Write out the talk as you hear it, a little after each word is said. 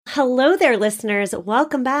Hello there, listeners.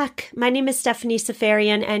 Welcome back. My name is Stephanie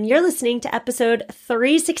Safarian, and you're listening to episode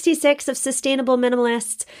 366 of Sustainable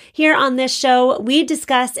Minimalists. Here on this show, we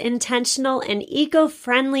discuss intentional and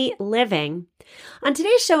eco-friendly living. On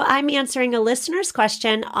today's show, I'm answering a listener's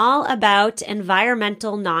question all about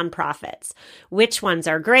environmental nonprofits. Which ones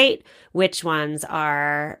are great? Which ones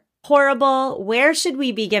are horrible? Where should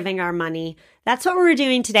we be giving our money? That's what we're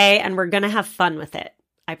doing today, and we're going to have fun with it.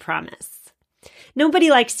 I promise. Nobody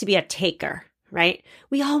likes to be a taker, right?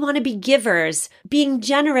 We all want to be givers. Being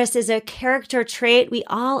generous is a character trait we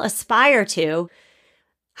all aspire to.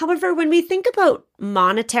 However, when we think about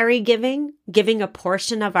monetary giving a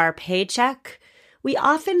portion of our paycheck, we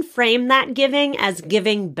often frame that giving as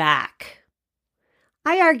giving back.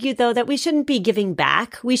 I argue, though, that we shouldn't be giving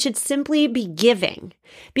back. We should simply be giving.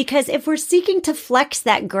 Because if we're seeking to flex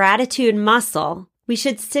that gratitude muscle, we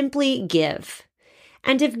should simply give.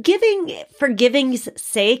 And if giving for giving's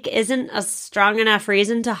sake isn't a strong enough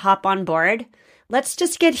reason to hop on board, let's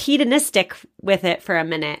just get hedonistic with it for a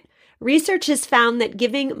minute. Research has found that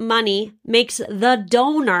giving money makes the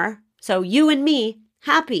donor, so you and me,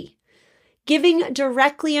 happy. Giving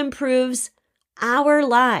directly improves our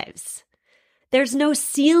lives. There's no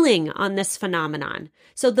ceiling on this phenomenon.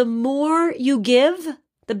 So the more you give,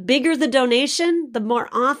 the bigger the donation, the more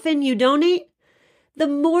often you donate, the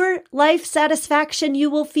more life satisfaction you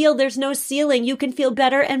will feel. There's no ceiling. You can feel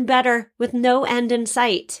better and better with no end in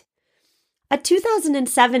sight. A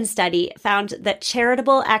 2007 study found that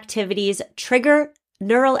charitable activities trigger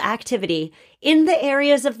neural activity in the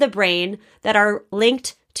areas of the brain that are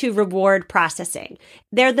linked to reward processing.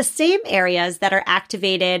 They're the same areas that are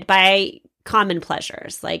activated by common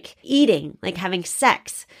pleasures, like eating, like having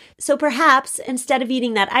sex. So perhaps instead of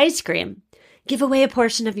eating that ice cream, give away a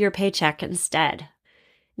portion of your paycheck instead.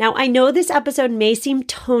 Now, I know this episode may seem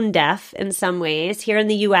tone deaf in some ways. Here in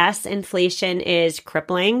the US, inflation is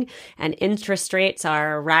crippling and interest rates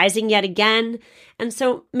are rising yet again. And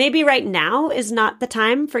so maybe right now is not the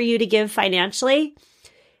time for you to give financially.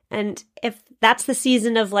 And if that's the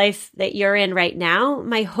season of life that you're in right now,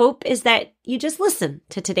 my hope is that you just listen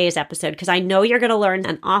to today's episode because I know you're going to learn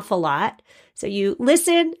an awful lot. So you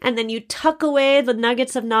listen and then you tuck away the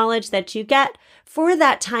nuggets of knowledge that you get for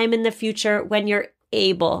that time in the future when you're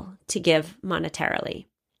able to give monetarily.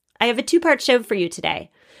 I have a two-part show for you today.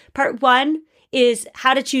 Part one is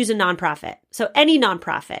how to choose a nonprofit. So any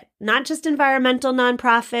nonprofit, not just environmental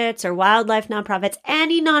nonprofits or wildlife nonprofits,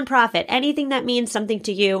 any nonprofit, anything that means something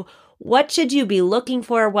to you. What should you be looking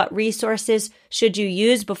for? What resources should you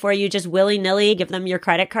use before you just willy-nilly give them your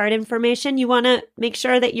credit card information? You want to make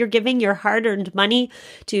sure that you're giving your hard-earned money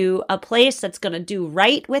to a place that's going to do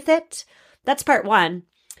right with it. That's part one.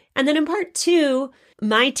 And then in part two,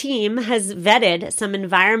 my team has vetted some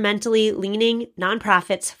environmentally leaning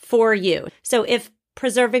nonprofits for you. So if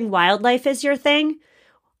preserving wildlife is your thing,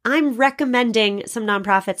 I'm recommending some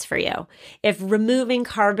nonprofits for you. If removing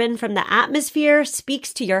carbon from the atmosphere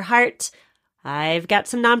speaks to your heart, I've got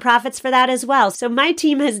some nonprofits for that as well. So my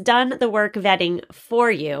team has done the work vetting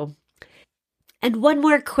for you. And one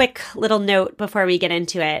more quick little note before we get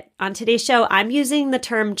into it. On today's show, I'm using the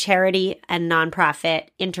term charity and nonprofit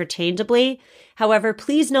interchangeably. However,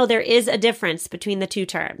 please know there is a difference between the two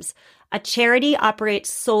terms. A charity operates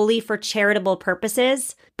solely for charitable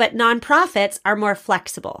purposes, but nonprofits are more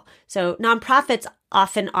flexible. So nonprofits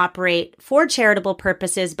often operate for charitable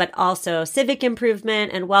purposes, but also civic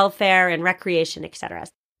improvement and welfare and recreation, etc.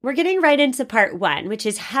 We're getting right into part one, which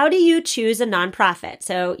is how do you choose a nonprofit?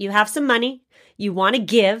 So you have some money. You want to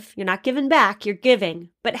give, you're not giving back, you're giving.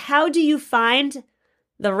 But how do you find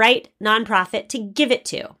the right nonprofit to give it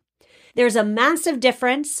to? There's a massive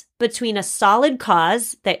difference between a solid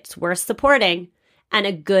cause that's worth supporting and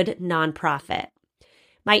a good nonprofit.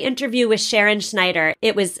 My interview with Sharon Schneider,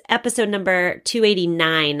 it was episode number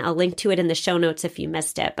 289. I'll link to it in the show notes if you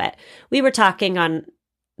missed it. But we were talking on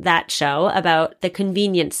that show about the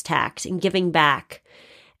convenience tax and giving back.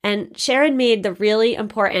 And Sharon made the really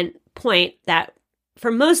important point that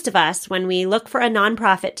for most of us, when we look for a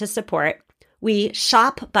nonprofit to support, we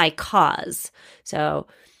shop by cause. So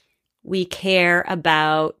we care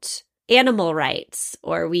about animal rights,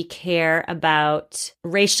 or we care about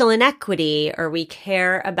racial inequity, or we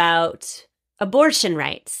care about abortion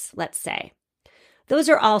rights, let's say. Those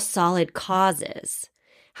are all solid causes.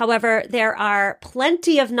 However, there are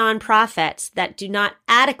plenty of nonprofits that do not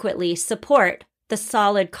adequately support the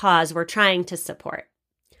solid cause we're trying to support.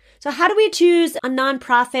 So how do we choose a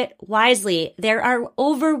nonprofit wisely? There are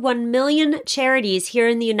over 1 million charities here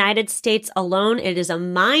in the United States alone. It is a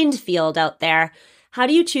minefield out there. How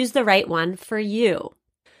do you choose the right one for you?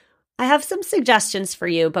 I have some suggestions for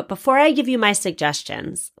you, but before I give you my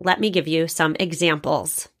suggestions, let me give you some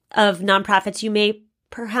examples of nonprofits you may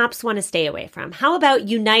perhaps want to stay away from. How about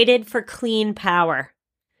United for Clean Power?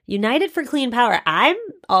 United for Clean Power. I'm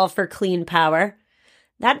all for clean power.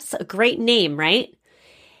 That's a great name, right?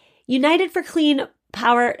 United for Clean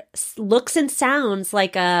Power looks and sounds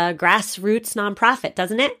like a grassroots nonprofit,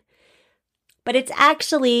 doesn't it? But it's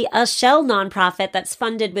actually a shell nonprofit that's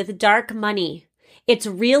funded with dark money. Its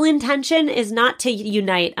real intention is not to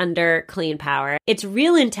unite under clean power. Its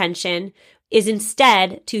real intention is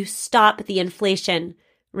instead to stop the Inflation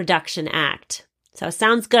Reduction Act. So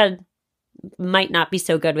sounds good. Might not be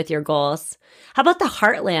so good with your goals. How about the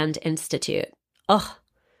Heartland Institute? Oh,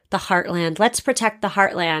 the Heartland. Let's protect the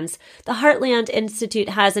Heartlands. The Heartland Institute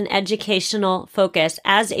has an educational focus.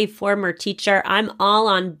 As a former teacher, I'm all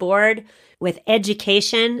on board with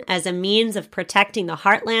education as a means of protecting the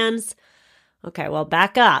Heartlands. Okay, well,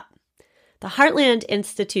 back up. The Heartland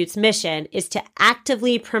Institute's mission is to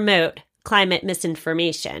actively promote climate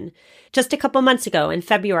misinformation. Just a couple months ago, in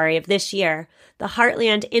February of this year, the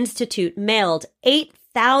Heartland Institute mailed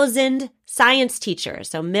 8,000 science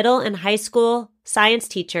teachers, so middle and high school science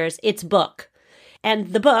teachers, its book.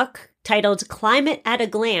 And the book, titled Climate at a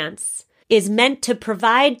Glance, is meant to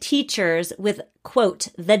provide teachers with, quote,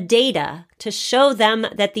 the data to show them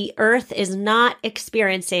that the Earth is not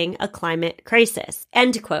experiencing a climate crisis,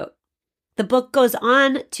 end quote. The book goes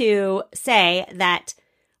on to say that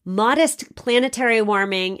modest planetary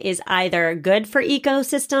warming is either good for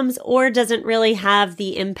ecosystems or doesn't really have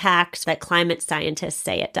the impacts that climate scientists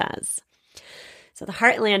say it does. So the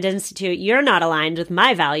Heartland Institute, you're not aligned with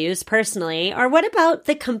my values personally. Or what about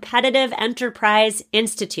the Competitive Enterprise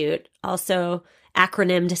Institute, also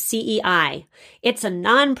acronymed CEI? It's a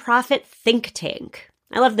nonprofit think tank.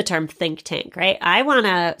 I love the term think tank, right? I want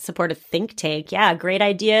to support a think tank. Yeah, great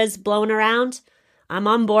ideas blowing around. I'm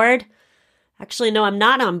on board. Actually, no, I'm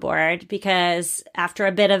not on board because after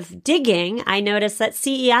a bit of digging, I noticed that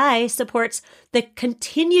CEI supports the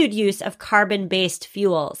continued use of carbon-based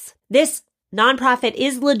fuels. This nonprofit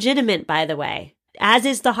is legitimate, by the way, as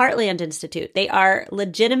is the Heartland Institute. They are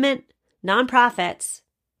legitimate nonprofits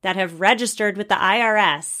that have registered with the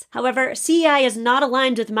IRS. However, CEI is not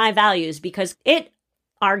aligned with my values because it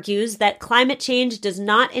argues that climate change does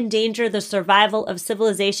not endanger the survival of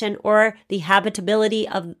civilization or the habitability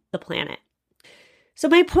of the planet. So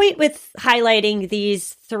my point with highlighting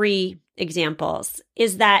these three examples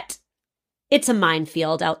is that it's a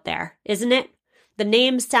minefield out there, isn't it? The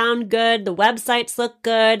names sound good. The websites look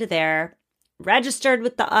good. They're registered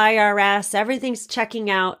with the IRS. Everything's checking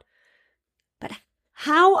out. But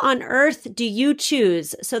how on earth do you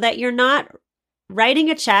choose so that you're not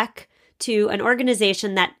writing a check to an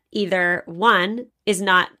organization that either, one, is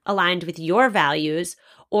not aligned with your values,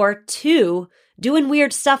 or two, doing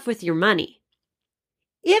weird stuff with your money?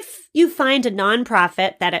 If you find a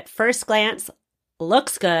nonprofit that at first glance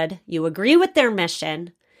looks good, you agree with their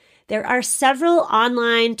mission, there are several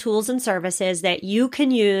online tools and services that you can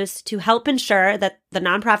use to help ensure that the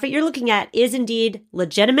nonprofit you're looking at is indeed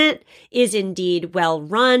legitimate, is indeed well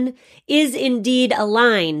run, is indeed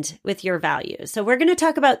aligned with your values. So we're going to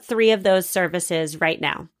talk about three of those services right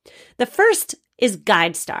now. The first is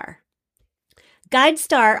GuideStar.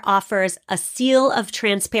 GuideStar offers a Seal of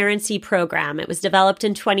Transparency program. It was developed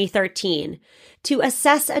in 2013 to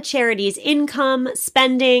assess a charity's income,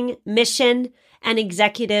 spending, mission, and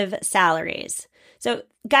executive salaries. So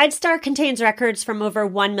GuideStar contains records from over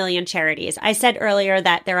 1 million charities. I said earlier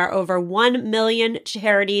that there are over 1 million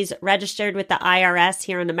charities registered with the IRS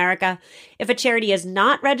here in America. If a charity is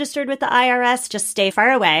not registered with the IRS, just stay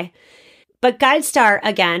far away. But GuideStar,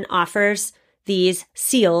 again, offers these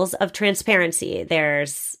seals of transparency.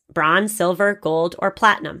 There's bronze, silver, gold, or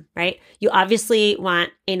platinum, right? You obviously want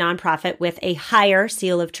a nonprofit with a higher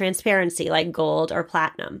seal of transparency like gold or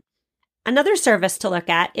platinum. Another service to look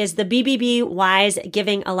at is the BBB Wise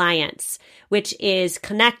Giving Alliance, which is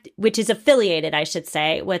affiliated, I should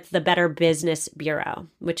say, with the Better Business Bureau,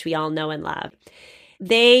 which we all know and love.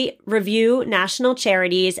 They review national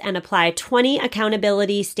charities and apply 20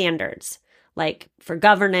 accountability standards, like for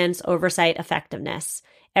governance, oversight, effectiveness,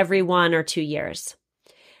 every 1 or 2 years.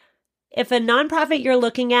 If a nonprofit you're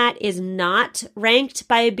looking at is not ranked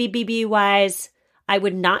by BBB Wise, I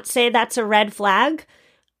would not say that's a red flag.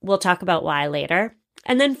 We'll talk about why later.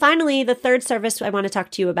 And then finally, the third service I want to talk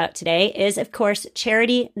to you about today is, of course,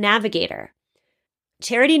 Charity Navigator.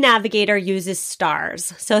 Charity Navigator uses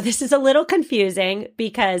stars. So this is a little confusing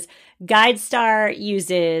because GuideStar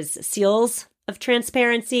uses seals of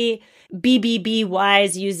transparency. BBB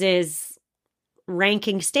Wise uses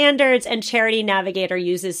ranking standards, and Charity Navigator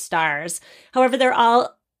uses stars. However, they're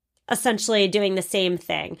all essentially doing the same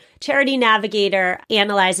thing. Charity Navigator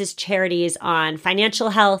analyzes charities on financial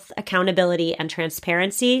health, accountability, and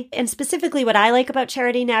transparency. And specifically, what I like about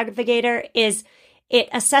Charity Navigator is it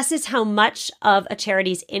assesses how much of a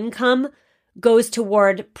charity's income goes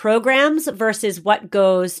toward programs versus what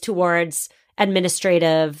goes towards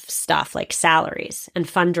administrative stuff like salaries and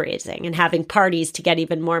fundraising and having parties to get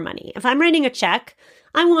even more money. If I'm writing a check,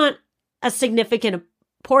 I want a significant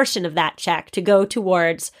portion of that check to go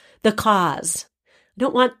towards the cause. I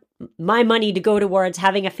don't want my money to go towards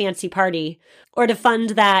having a fancy party or to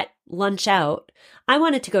fund that lunch out. I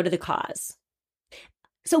want it to go to the cause.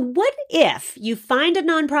 So what if you find a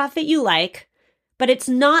nonprofit you like, but it's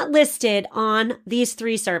not listed on these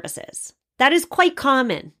 3 services? That is quite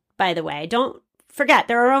common, by the way. Don't forget,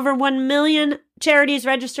 there are over 1 million charities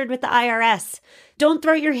registered with the IRS. Don't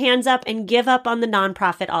throw your hands up and give up on the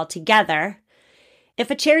nonprofit altogether. If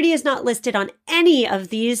a charity is not listed on any of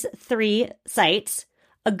these 3 sites,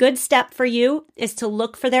 a good step for you is to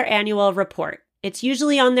look for their annual report. It's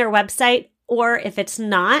usually on their website, or if it's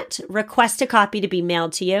not, request a copy to be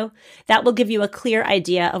mailed to you. That will give you a clear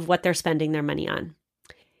idea of what they're spending their money on.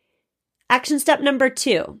 Action step number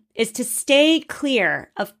 2 is to stay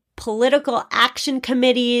clear of political action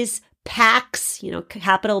committees, PACs,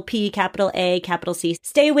 capital P, capital A, capital C.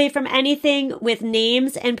 Stay away from anything with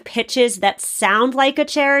names and pitches that sound like a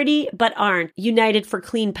charity but aren't. United for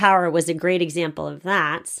Clean Power was a great example of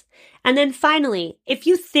that. And then finally, if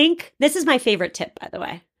you think, this is my favorite tip, by the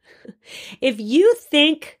way, if you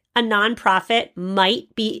think a nonprofit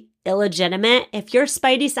might be illegitimate, if your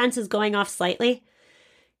spidey sense is going off slightly,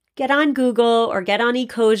 get on Google or get on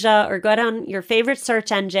Ecosia or go on your favorite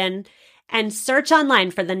search engine and search online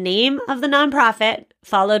for the name of the nonprofit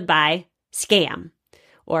followed by scam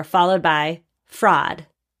or followed by fraud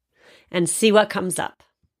and see what comes up.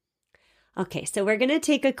 Okay, so we're going to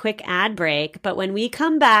take a quick ad break, but when we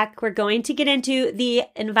come back, we're going to get into the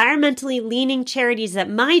environmentally leaning charities that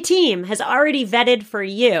my team has already vetted for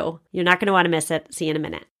you. You're not going to want to miss it. See you in a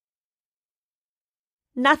minute.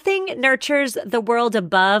 Nothing nurtures the world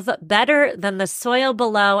above better than the soil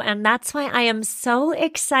below, and that's why I am so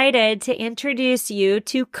excited to introduce you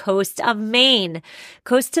to Coast of Maine.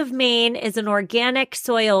 Coast of Maine is an organic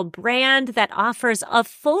soil brand that offers a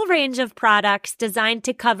full range of products designed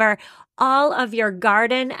to cover all of your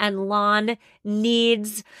garden and lawn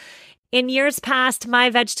needs. In years past, my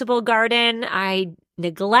vegetable garden, I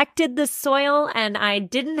neglected the soil and I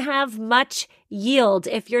didn't have much yield.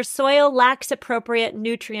 If your soil lacks appropriate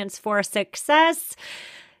nutrients for success,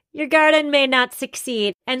 your garden may not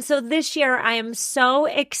succeed. And so this year, I am so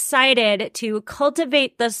excited to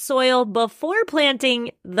cultivate the soil before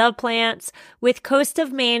planting the plants with Coast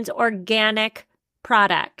of Maine's organic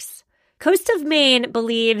products. Coast of Maine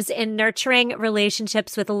believes in nurturing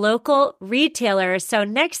relationships with local retailers. So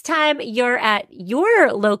next time you're at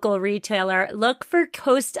your local retailer, look for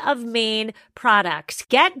Coast of Maine products.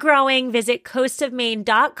 Get growing. Visit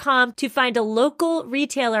coastofmaine.com to find a local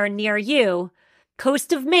retailer near you.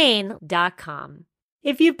 coastofmaine.com.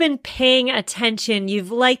 If you've been paying attention,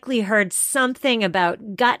 you've likely heard something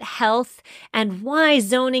about gut health and why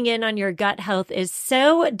zoning in on your gut health is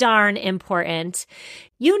so darn important.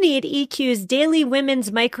 You need EQ's Daily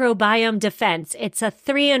Women's Microbiome Defense. It's a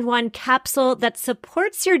 3-in-1 capsule that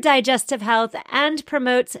supports your digestive health and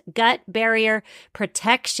promotes gut barrier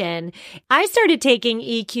protection. I started taking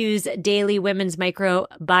EQ's Daily Women's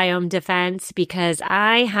Microbiome Defense because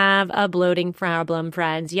I have a bloating problem,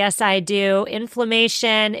 friends. Yes, I do.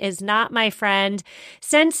 Inflammation is not my friend.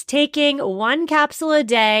 Since taking 1 capsule a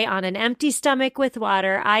day on an empty stomach with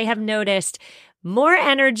water, I have noticed more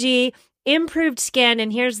energy, improved skin,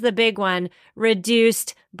 and here's the big one,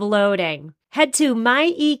 reduced bloating. Head to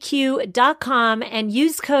myeq.com and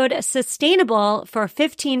use code SUSTAINABLE for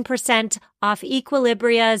 15% off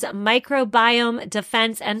Equilibria's microbiome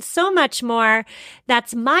defense and so much more.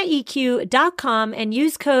 That's myeq.com and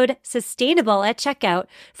use code SUSTAINABLE at checkout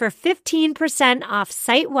for 15% off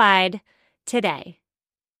site-wide today.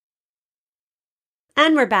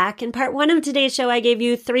 And we're back. In part 1 of today's show, I gave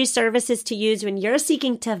you 3 services to use when you're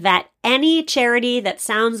seeking to vet any charity that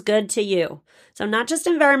sounds good to you. So not just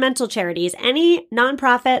environmental charities, any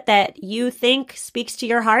nonprofit that you think speaks to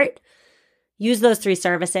your heart, use those 3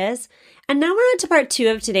 services. And now we're on to part 2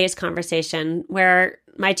 of today's conversation where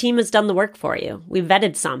my team has done the work for you. We've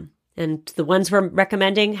vetted some, and the ones we're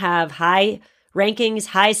recommending have high rankings,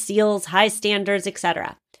 high seals, high standards,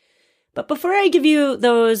 etc. But before I give you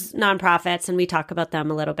those nonprofits and we talk about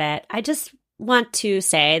them a little bit, I just want to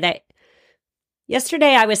say that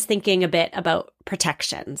Yesterday, I was thinking a bit about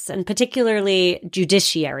protections, and particularly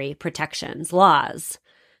judiciary protections, laws.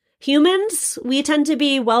 Humans, we tend to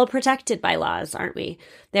be well protected by laws, aren't we?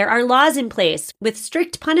 There are laws in place with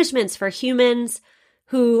strict punishments for humans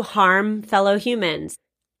who harm fellow humans.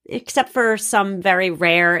 Except for some very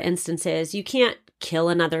rare instances, you can't kill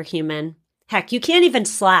another human. Heck, you can't even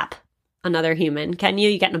slap another human, can you?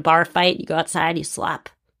 You get in a bar fight, you go outside, you slap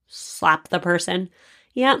the person.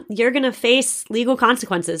 Yeah, you're going to face legal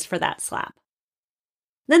consequences for that slap.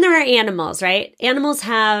 Then there are animals, right? Animals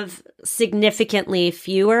have significantly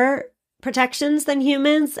fewer protections than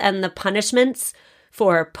humans, and the punishments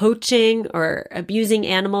for poaching or abusing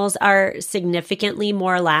animals are significantly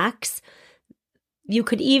more lax. You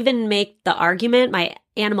could even make the argument, my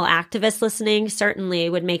animal activists listening certainly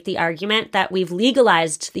would make the argument that we've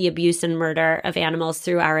legalized the abuse and murder of animals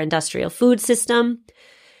through our industrial food system.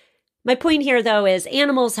 My point here, though, is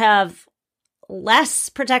animals have less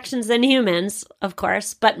protections than humans, of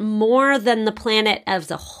course, but more than the planet as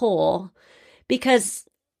a whole, because,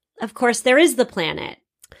 of course, there is the planet,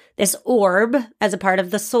 this orb as a part of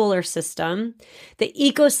the solar system, the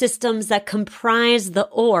ecosystems that comprise the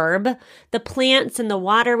orb, the plants and the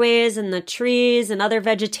waterways and the trees and other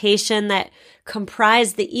vegetation that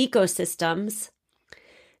comprise the ecosystems.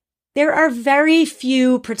 There are very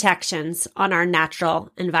few protections on our natural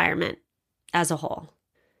environment as a whole.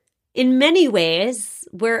 In many ways,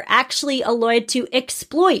 we're actually alloyed to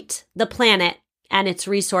exploit the planet and its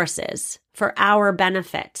resources for our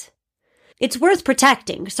benefit. It's worth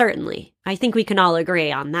protecting, certainly. I think we can all agree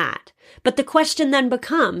on that. But the question then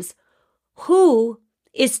becomes, who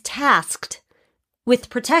is tasked with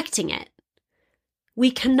protecting it? We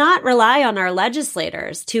cannot rely on our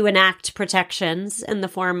legislators to enact protections in the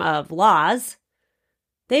form of laws.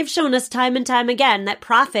 They've shown us time and time again that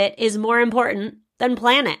profit is more important than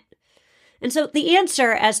planet. And so the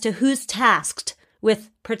answer as to who's tasked with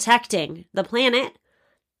protecting the planet,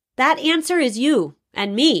 that answer is you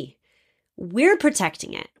and me. We're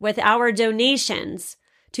protecting it with our donations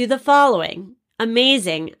to the following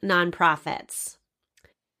amazing nonprofits.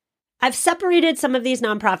 I've separated some of these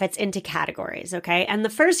nonprofits into categories, okay? And the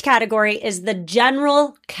first category is the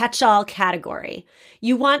general catch-all category.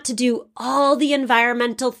 You want to do all the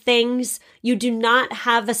environmental things. You do not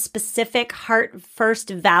have a specific heart-first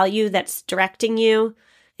value that's directing you.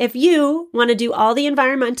 If you want to do all the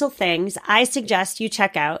environmental things, I suggest you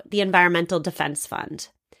check out the Environmental Defense Fund.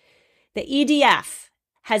 The EDF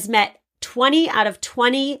has met 20 out of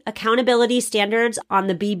 20 accountability standards on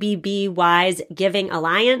the BBB-Wise Giving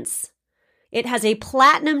Alliance. It has a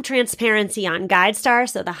platinum transparency on GuideStar,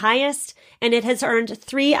 so the highest, and it has earned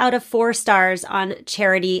 3 out of 4 stars on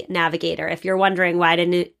Charity Navigator. If you're wondering why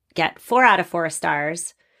didn't it get 4 out of 4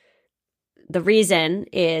 stars, the reason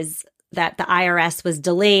is that the IRS was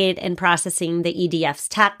delayed in processing the EDF's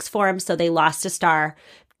tax form, so they lost a star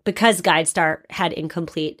because GuideStar had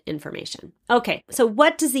incomplete information. Okay, so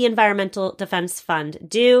what does the Environmental Defense Fund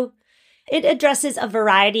do? It addresses a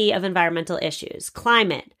variety of environmental issues: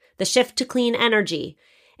 climate, the shift to clean energy,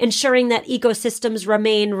 ensuring that ecosystems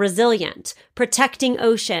remain resilient, protecting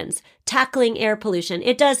oceans, tackling air pollution.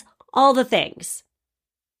 It does all the things.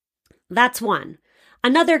 That's one.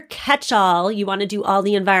 Another catch-all, you want to do all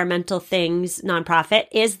the environmental things nonprofit,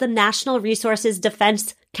 is the National Resources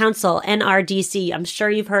Defense Council, NRDC. I'm sure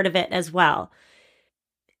you've heard of it as well.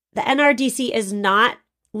 The NRDC is not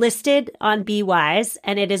listed on BWise,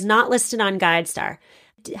 and it is not listed on GuideStar.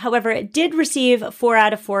 However, it did receive 4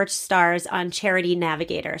 out of 4 stars on Charity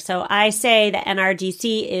Navigator. So I say the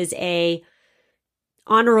NRDC is a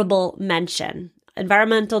honorable mention.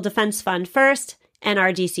 Environmental Defense Fund first,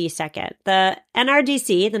 NRDC second. The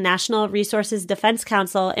NRDC, the National Resources Defense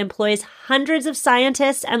Council, employs hundreds of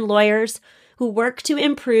scientists and lawyers who work to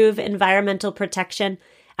improve environmental protection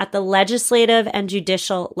at the legislative and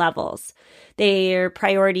judicial levels. Their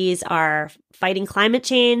priorities are fighting climate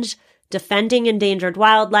change, defending endangered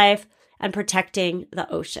wildlife, and protecting the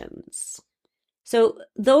oceans. So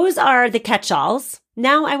those are the catch-alls.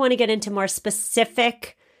 Now I want to get into more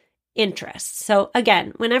specific interests. So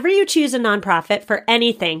again, whenever you choose a nonprofit for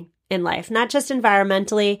anything in life, not just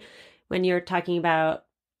environmentally, when you're talking about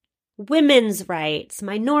women's rights,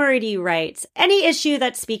 minority rights, any issue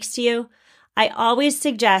that speaks to you, I always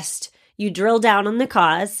suggest you drill down on the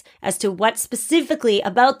cause as to what specifically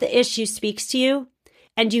about the issue speaks to you,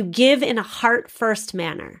 and you give in a heart-first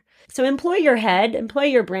manner. So employ your head, employ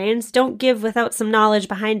your brains. Don't give without some knowledge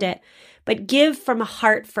behind it, but give from a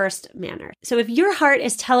heart-first manner. So if your heart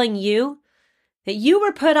is telling you that you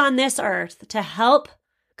were put on this earth to help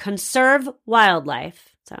conserve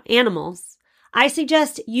wildlife, so animals, I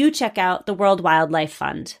suggest you check out the World Wildlife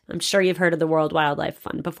Fund. I'm sure you've heard of the World Wildlife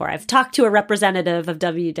Fund before. I've talked to a representative of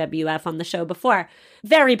WWF on the show before.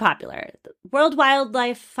 Very popular. The World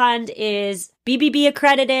Wildlife Fund is BBB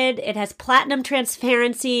accredited. It has platinum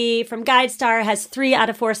transparency from GuideStar, has 3 out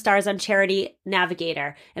of 4 stars on Charity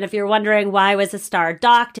Navigator. And if you're wondering why was a star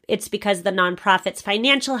docked, it's because the nonprofit's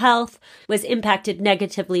financial health was impacted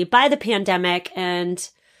negatively by the pandemic. And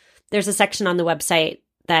there's a section on the website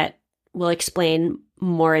that will explain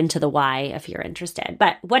more into the why if you're interested.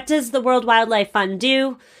 But what does the World Wildlife Fund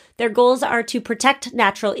do? Their goals are to protect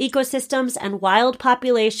natural ecosystems and wild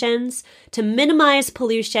populations, to minimize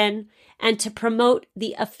pollution, and to promote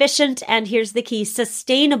the efficient and, here's the key,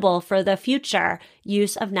 sustainable for the future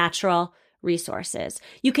use of natural resources.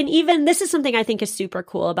 You can even, this is something I think is super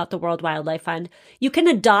cool about the World Wildlife Fund, you can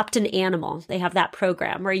adopt an animal. They have that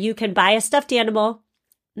program where you can buy a stuffed animal.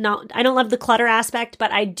 No, I don't love the clutter aspect,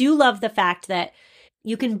 but I do love the fact that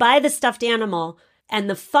you can buy the stuffed animal and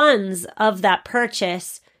the funds of that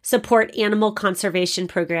purchase support animal conservation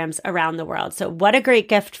programs around the world. So what a great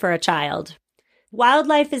gift for a child.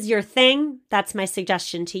 Wildlife is your thing. That's my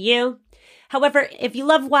suggestion to you. However, if you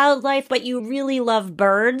love wildlife, but you really love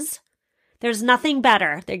birds, there's nothing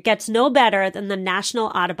better. There gets no better than the National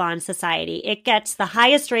Audubon Society. It gets the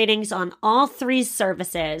highest ratings on all 3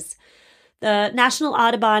 services. The National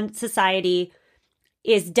Audubon Society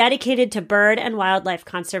is dedicated to bird and wildlife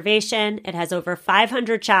conservation. It has over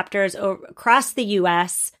 500 chapters across the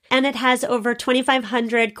U.S., and it has over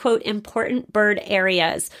 2,500, quote, important bird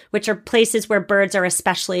areas, which are places where birds are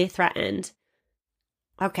especially threatened.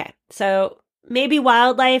 Okay, so maybe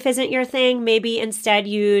wildlife isn't your thing. Maybe instead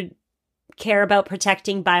you'd care about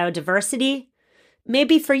protecting biodiversity.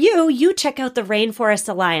 Maybe for you, you check out the Rainforest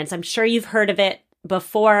Alliance. I'm sure you've heard of it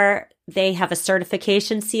before. They have a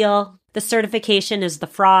certification seal. The certification is the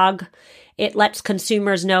frog. It lets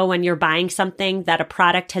consumers know when you're buying something that a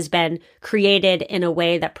product has been created in a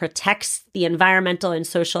way that protects the environmental and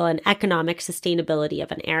social and economic sustainability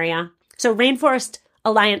of an area. So Rainforest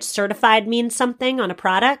Alliance certified means something on a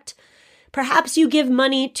product. Perhaps you give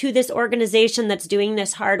money to this organization that's doing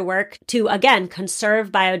this hard work to, again,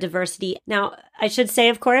 conserve biodiversity. Now, I should say,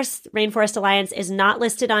 of course, Rainforest Alliance is not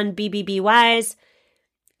listed on BBBWise.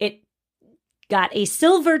 It got a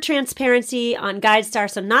silver transparency on GuideStar,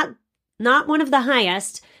 so not one of the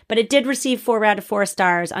highest, but it did receive 4 out of 4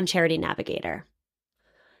 stars on Charity Navigator.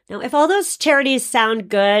 Now, if all those charities sound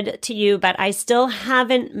good to you, but I still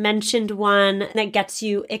haven't mentioned one that gets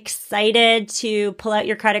you excited to pull out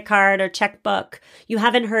your credit card or checkbook, you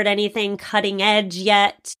haven't heard anything cutting edge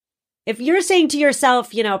yet. If you're saying to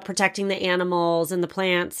yourself, protecting the animals and the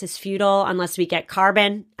plants is futile unless we get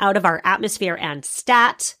carbon out of our atmosphere and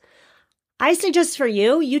stat, I suggest for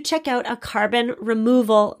you check out a carbon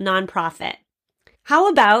removal nonprofit. How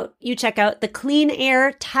about you check out the Clean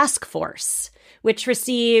Air Task Force, which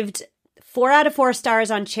received 4 out of 4 stars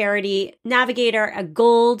on Charity Navigator, a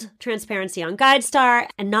gold transparency on GuideStar,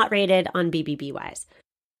 and not rated on BBBWise.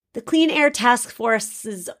 The Clean Air Task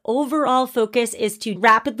Force's overall focus is to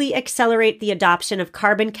rapidly accelerate the adoption of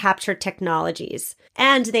carbon capture technologies,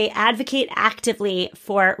 and they advocate actively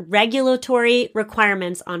for regulatory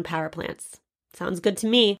requirements on power plants. Sounds good to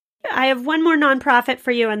me. I have one more nonprofit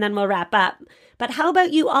for you and then we'll wrap up. But how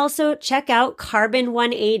about you also check out Carbon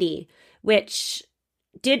 180, which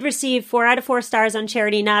did receive 4 out of 4 stars on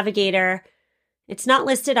Charity Navigator. It's not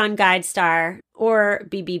listed on GuideStar or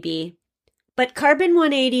BBB. But Carbon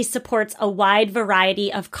 180 supports a wide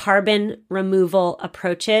variety of carbon removal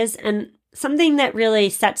approaches. And something that really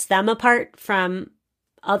sets them apart from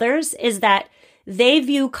others is that they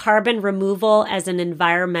view carbon removal as an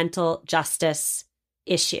environmental justice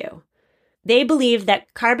issue. They believe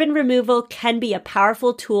that carbon removal can be a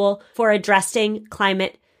powerful tool for addressing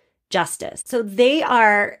climate justice. So they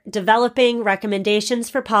are developing recommendations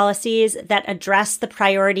for policies that address the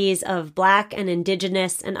priorities of Black and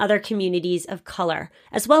Indigenous and other communities of color,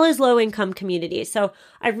 as well as low-income communities. So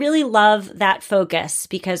I really love that focus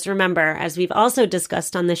because remember, as we've also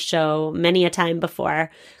discussed on this show many a time before,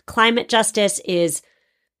 climate justice is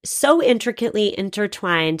so intricately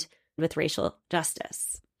intertwined with racial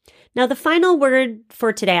justice. Now, the final word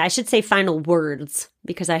for today, I should say final words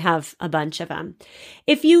because I have a bunch of them.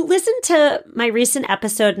 If you listen to my recent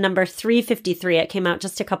episode number 353, it came out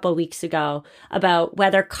just a couple weeks ago about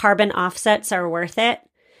whether carbon offsets are worth it.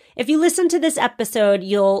 If you listen to this episode,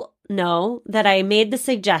 you'll know that I made the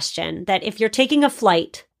suggestion that if you're taking a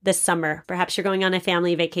flight this summer, perhaps you're going on a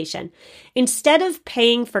family vacation, instead of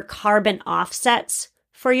paying for carbon offsets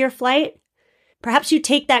for your flight, perhaps you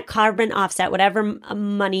take that carbon offset, whatever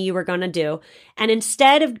money you were going to do, and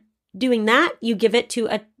instead of doing that, you give it to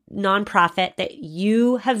a nonprofit that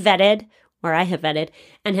you have vetted, or I have vetted,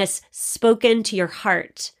 and has spoken to your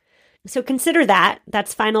heart. So consider that.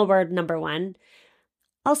 That's final word number one.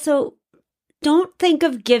 Also, don't think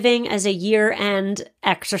of giving as a year-end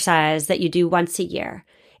exercise that you do once a year.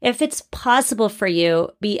 If it's possible for you,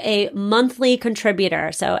 be a monthly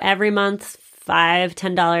contributor. So every month, $5,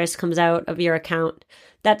 $10 comes out of your account.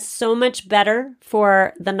 That's so much better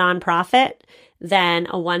for the nonprofit than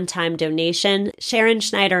a one-time donation. Sharon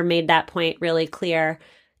Schneider made that point really clear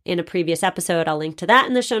in a previous episode. I'll link to that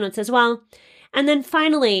in the show notes as well. And then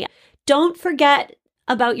finally, don't forget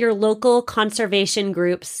about your local conservation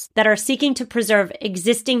groups that are seeking to preserve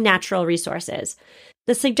existing natural resources.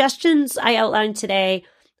 The suggestions I outlined today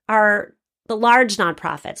are the large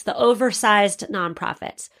nonprofits, the oversized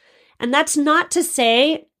nonprofits. And that's not to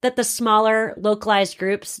say that the smaller localized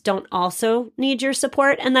groups don't also need your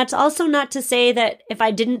support. And that's also not to say that if I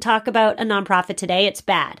didn't talk about a nonprofit today, it's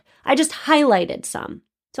bad. I just highlighted some.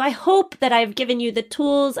 So I hope that I've given you the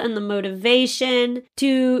tools and the motivation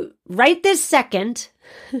to right this second,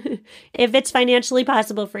 if it's financially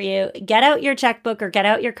possible for you, get out your checkbook or get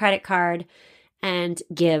out your credit card and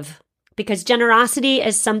give. Because generosity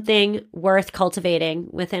is something worth cultivating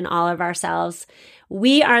within all of ourselves.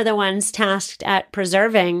 We are the ones tasked at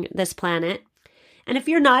preserving this planet. And if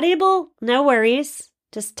you're not able, no worries.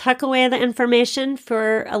 Just tuck away the information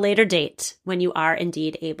for a later date when you are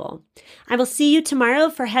indeed able. I will see you tomorrow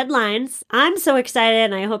for headlines. I'm so excited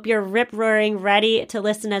and I hope you're rip-roaring ready to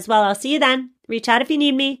listen as well. I'll see you then. Reach out if you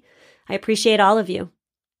need me. I appreciate all of you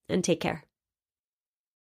and take care.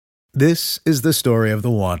 This is the story of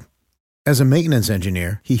the one. As a maintenance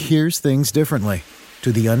engineer, he hears things differently.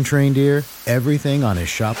 To the untrained ear, everything on his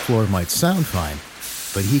shop floor might sound fine,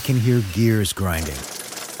 but he can hear gears grinding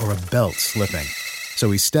or a belt slipping. So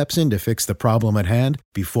he steps in to fix the problem at hand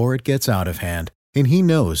before it gets out of hand. And he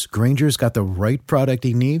knows Grainger's got the right product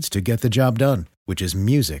he needs to get the job done, which is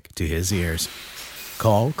music to his ears.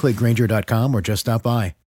 Call, click Grainger.com, or just stop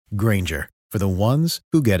by. Grainger, for the ones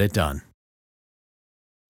who get it done.